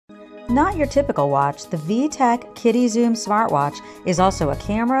Not your typical watch, the VTech Kidizoom Smartwatch is also a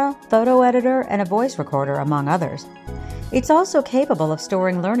camera, photo editor, and a voice recorder, among others. It's also capable of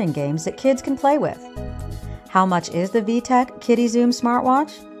storing learning games that kids can play with. How much is the VTech Kidizoom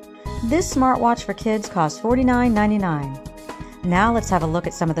Smartwatch? This smartwatch for kids costs $49.99. Now let's have a look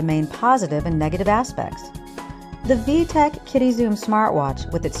at some of the main positive and negative aspects. The VTech Kidizoom Smartwatch,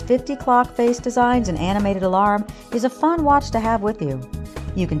 with its 50 clock face designs and animated alarm, is a fun watch to have with you.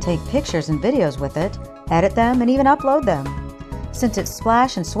 You can take pictures and videos with it, edit them, and even upload them. Since it's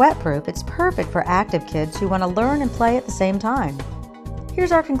splash and sweat proof, it's perfect for active kids who want to learn and play at the same time.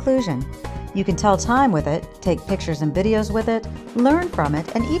 Here's our conclusion. You can tell time with it, take pictures and videos with it, learn from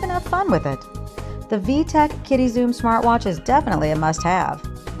it, and even have fun with it. The VTech Kidizoom Smartwatch is definitely a must-have.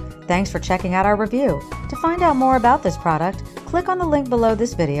 Thanks for checking out our review. To find out more about this product, click on the link below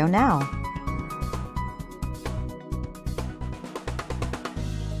this video now.